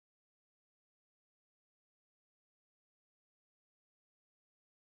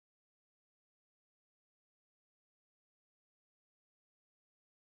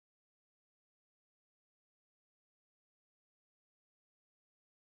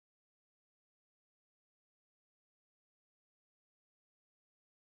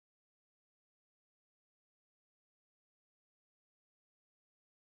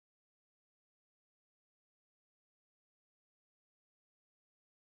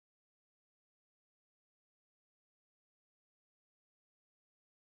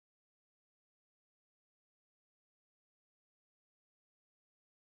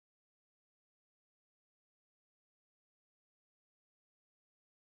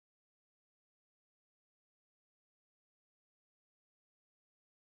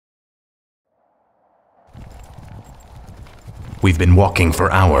We've been walking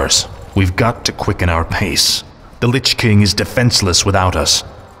for hours. We've got to quicken our pace. The Lich King is defenseless without us.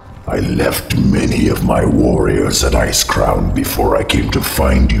 I left many of my warriors at Icecrown before I came to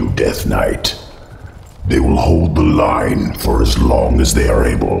find you, Death Knight. They will hold the line for as long as they are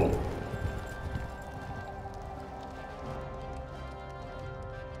able.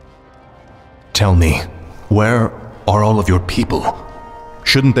 Tell me, where are all of your people?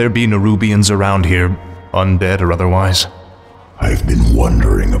 Shouldn't there be Nerubians around here, undead or otherwise? I've been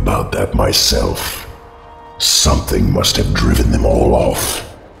wondering about that myself. Something must have driven them all off.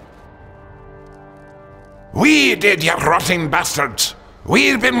 We did, you rotting bastards!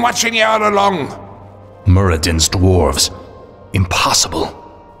 We've been watching you all along! Muradin's dwarves. Impossible.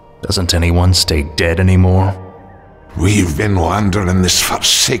 Doesn't anyone stay dead anymore? We've been wandering this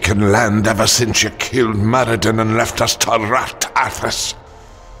forsaken land ever since you killed Muradin and left us to rot Arthas.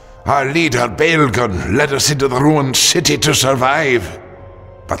 Our leader, Baelgun, led us into the ruined city to survive.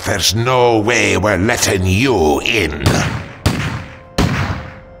 But there's no way we're letting you in.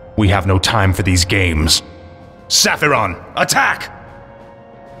 We have no time for these games. Saphiron, attack!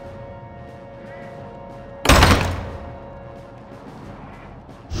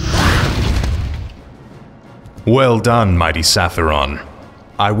 Well done, mighty Saphiron.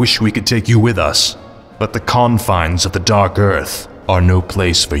 I wish we could take you with us, but the confines of the Dark Earth are no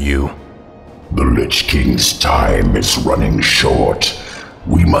place for you. The Lich King's time is running short.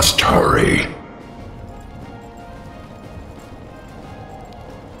 We must hurry.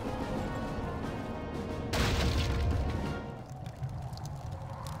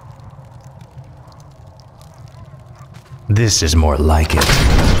 This is more like it.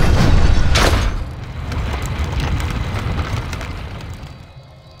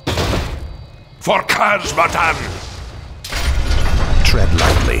 For Kazmatan! Tread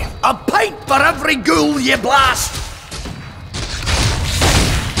lightly. A pint for every ghoul you blast!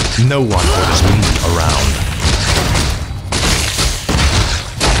 No one orders me around.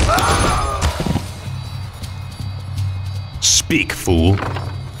 Speak, fool.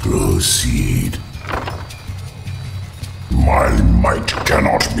 Proceed. My might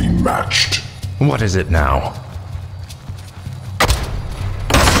cannot be matched. What is it now?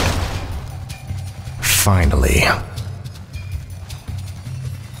 Finally.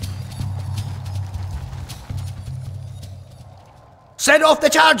 Set off the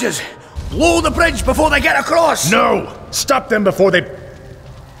charges! Blow the bridge before they get across! No! Stop them before they...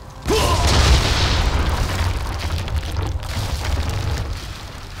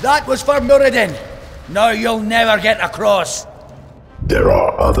 That was for Muradin. Now you'll never get across. There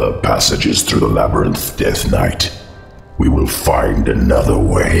are other passages through the labyrinth, Death Knight. We will find another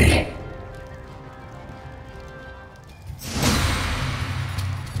way.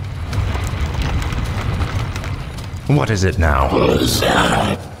 What is it now? What is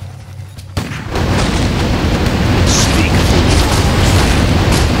that? Speak, fool.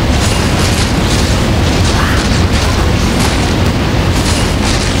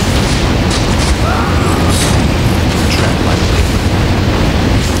 Tread lightly.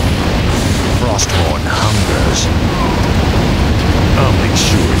 Frostborn hungers. I'll make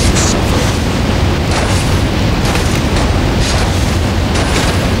sure you suffer.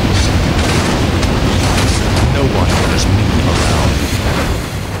 No one orders me around.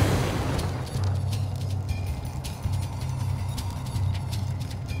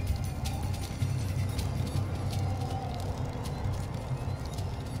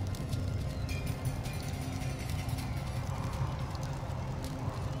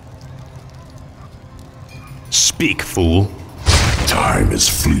 Speak, fool. Time is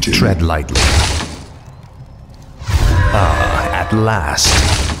fleeting. Tread lightly. Ah, at last.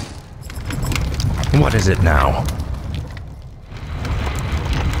 What is it now?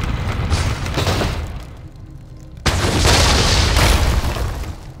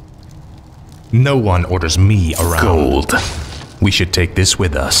 No one orders me around. Gold. We should take this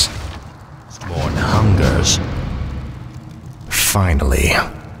with us. Morn hungers. Finally.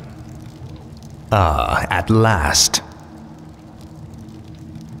 Ah, at last.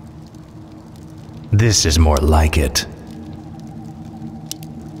 This is more like it.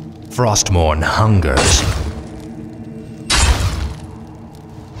 Frostmourne hungers.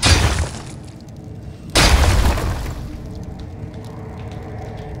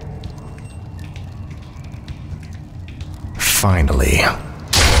 Finally.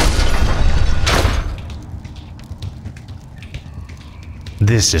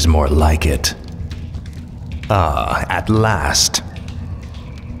 This is more like it. Ah, at last.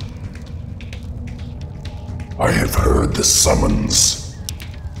 I have heard the summons.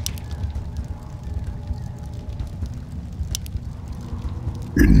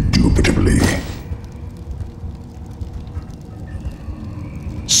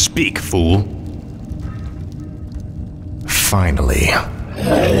 Speak, fool. Finally.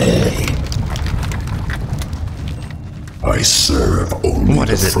 I serve only What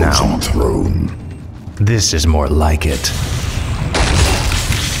is the it now? frozen throne. This is more like it.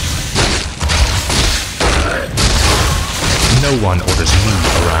 No one orders me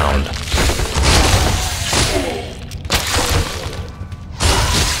around.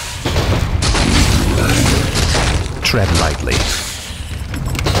 Tread lightly.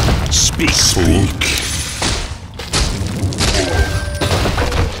 Speak, fool.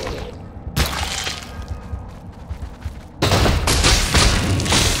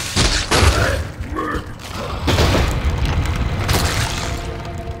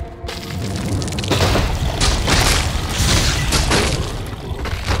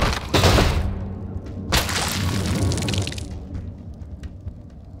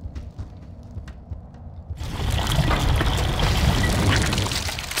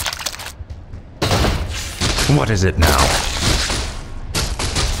 What is it now?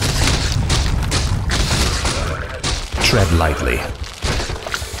 Tread lightly.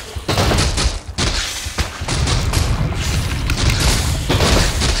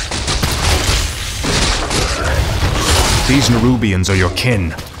 These Nerubians are your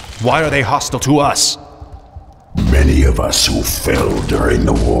kin. Why are they hostile to us? Many of us who fell during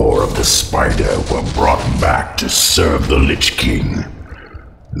the War of the Spider were brought back to serve the Lich King.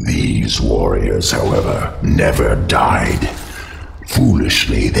 These warriors, however, never died.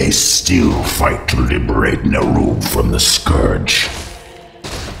 Foolishly, they still fight to liberate Nerub from the Scourge.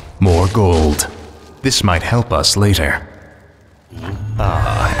 More gold. This might help us later.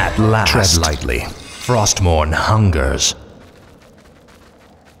 Ah, at last. Tread lightly. Frostmourne hungers.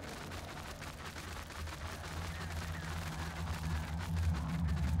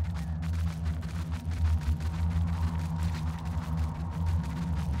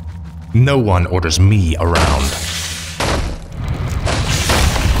 No one orders me around.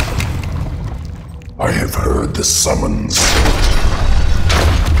 I have heard the summons.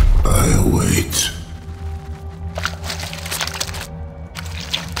 I await.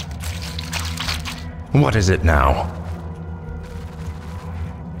 What is it now?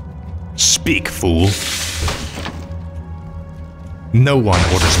 Speak, fool. No one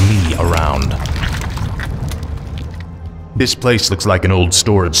orders me around. This place looks like an old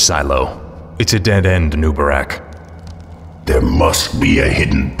storage silo. It's a dead end, Nubarak. There must be a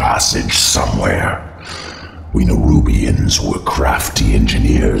hidden passage somewhere. We Nerubians were crafty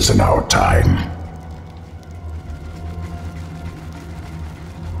engineers in our time.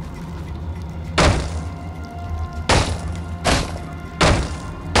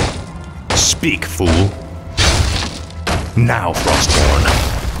 Speak, fool. Now, Frostmourne.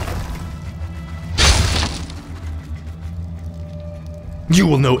 You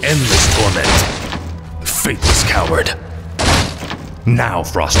will know endless torment. Faithless coward. Now,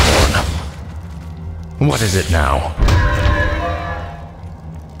 Frostmourne. What is it now?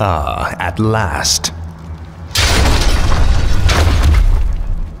 Ah, at last.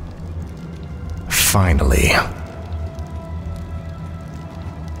 Finally.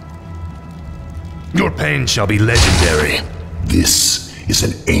 Your pain shall be legendary. This is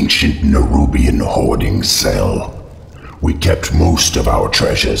an ancient Nerubian hoarding cell. We kept most of our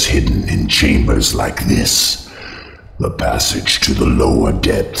treasures hidden in chambers like this. The passage to the lower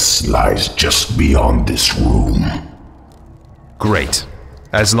depths lies just beyond this room. Great.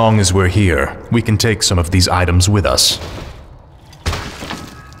 As long as we're here, we can take some of these items with us.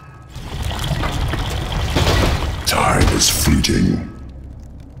 Time is fleeting.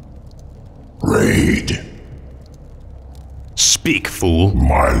 Raid. Speak, fool.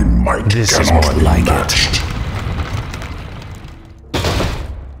 My might This is cannot more be like matched. it.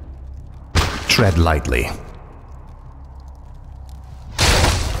 Tread lightly.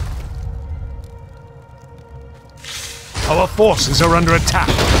 Our forces are under attack.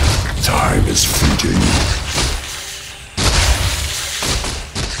 Time is fleeting.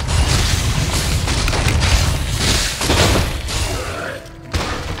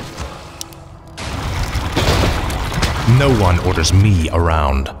 No one orders me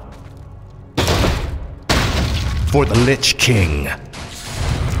around. For the Lich King.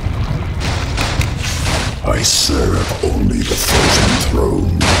 I serve only the frozen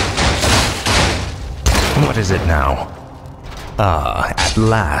throne. What is it now? Ah, at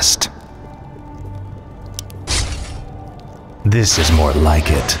last. This is more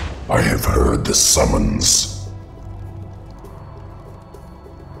like it. I have heard the summons.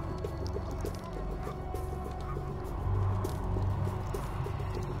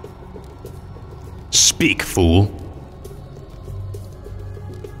 Speak, fool.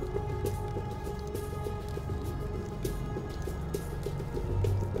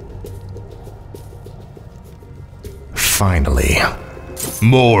 Finally.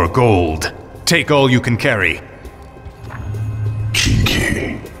 More gold. Take all you can carry.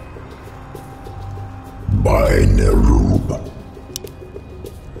 Kinky. By Nerub.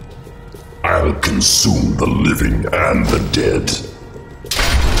 I'll consume the living and the dead.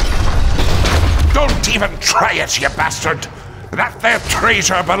 Don't even try it, you bastard! That there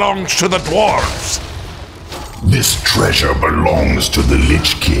treasure belongs to the dwarves! This treasure belongs to the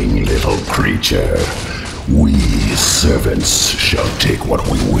Lich King, little creature. We servants shall take what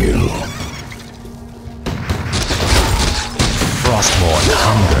we will. Frostmourne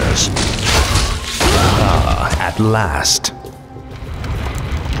hungers. Ah, at last.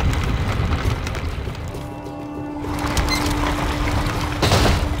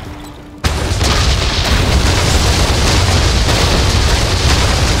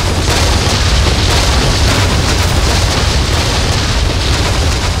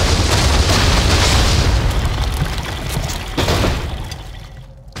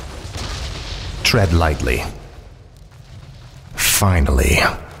 Tread lightly. Finally.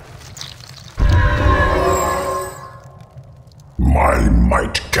 My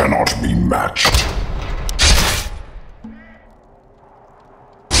might cannot be matched.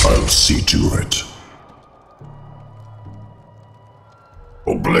 I'll see to it.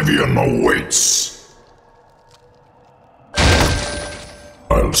 Oblivion awaits.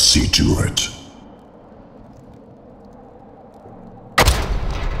 I'll see to it.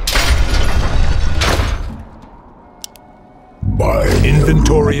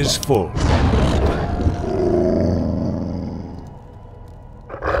 Inventory is full.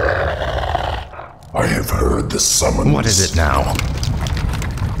 I have heard the summons. What is it now?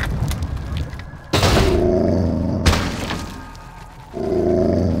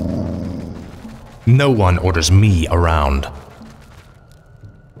 No one orders me around.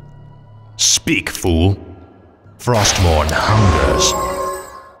 Speak, fool. Frostmourne hungers.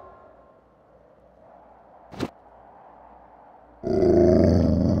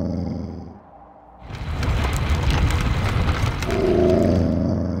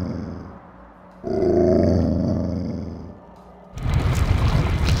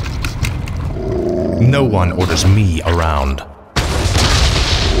 No one orders me around.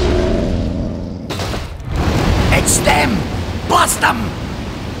 It's them! Bust them!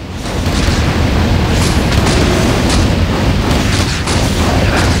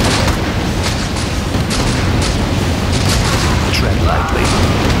 Tread lightly.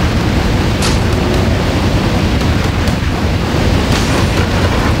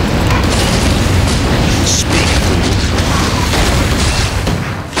 Speak, fool.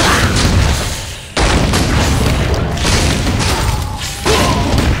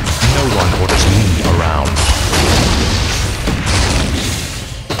 No one orders me around.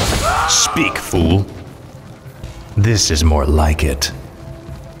 Speak, fool. This is more like it.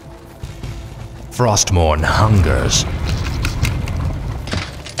 Frostmourne hungers.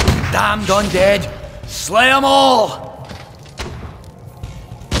 Damned undead! Slay them all!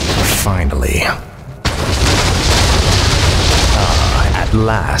 Finally. Ah, at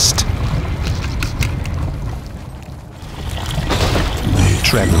last.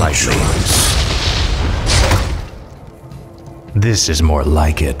 Tread lightly. This is more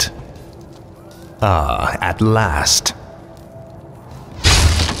like it. Ah, at last.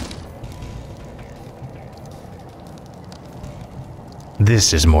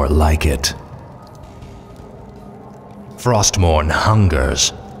 This is more like it. Frostmourne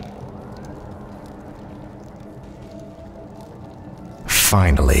hungers.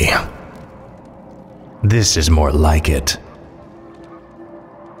 Finally. This is more like it.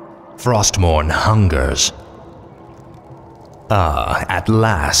 Frostmourne hungers. Ah, at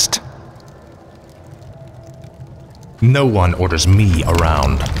last. No one orders me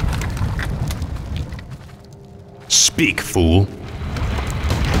around. Speak, fool.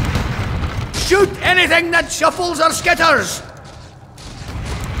 Shoot anything that shuffles or skitters!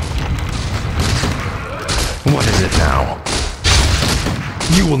 What is it now?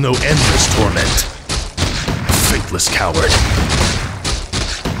 You will know endless torment. Faithless coward.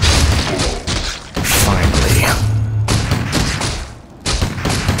 Finally.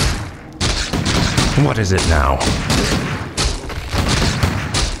 What is it now?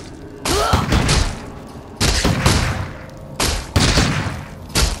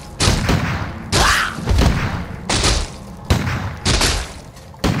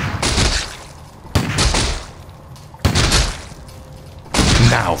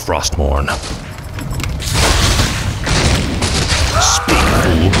 Now, Frostmourne. Speak,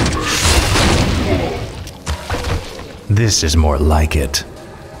 fool. This is more like it.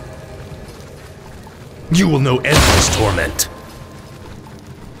 You will know endless torment.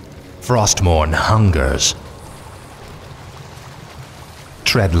 Frostmourne hungers.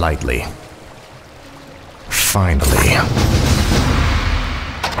 Tread lightly. Finally.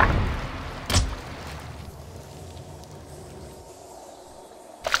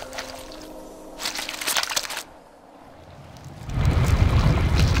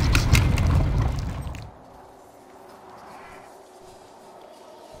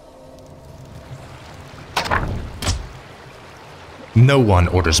 No one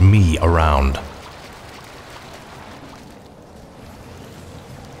orders me around.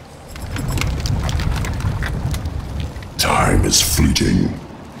 Time is fleeting.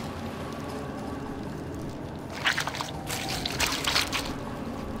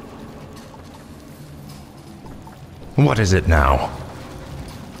 What is it now?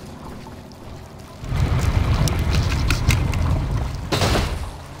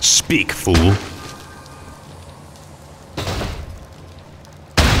 Speak, fool.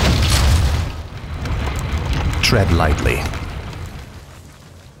 Tread lightly.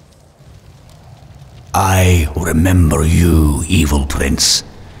 I remember you, evil prince.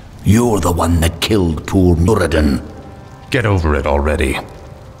 You're the one that killed poor Muradin. Get over it already.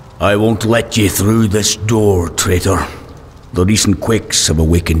 I won't let you through this door, traitor. The recent quakes have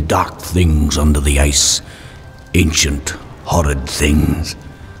awakened dark things under the ice. Ancient, horrid things.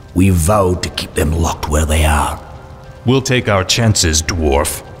 We've vowed to keep them locked where they are. We'll take our chances,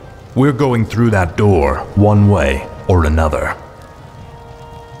 dwarf. We're going through that door, one way or another.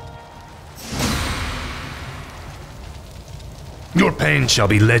 Your pain shall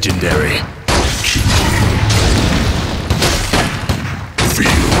be legendary.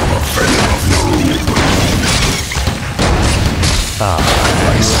 Feel the venom of your room.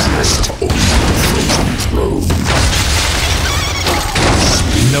 Frozen throne.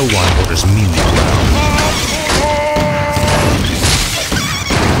 No one orders me around.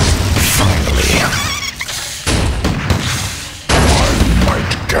 Finally. My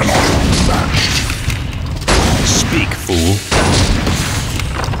might cannot be matched. Speak, fool.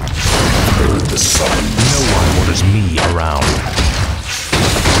 Heard the summons. No one orders me around.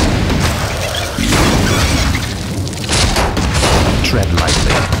 Tread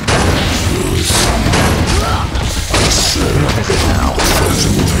lightly. What is it now?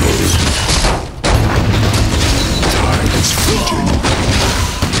 Frozen throne. Time is fleeting.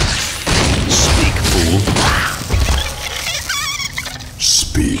 Speak, fool.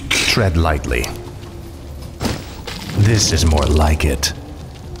 Speak. Tread lightly. This is more like it.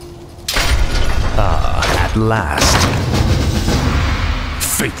 Ah, at last.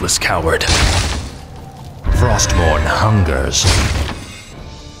 Faithless coward. Frostmourne hungers.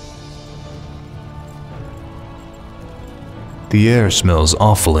 The air smells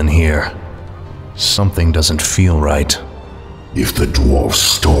awful in here. Something doesn't feel right. If the dwarf's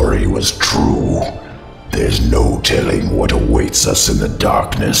story was true, there's no telling what awaits us in the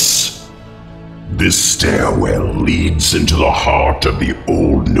darkness. This stairwell leads into the heart of the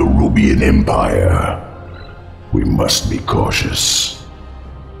old Nerubian Empire. We must be cautious.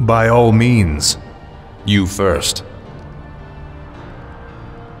 By all means. You first.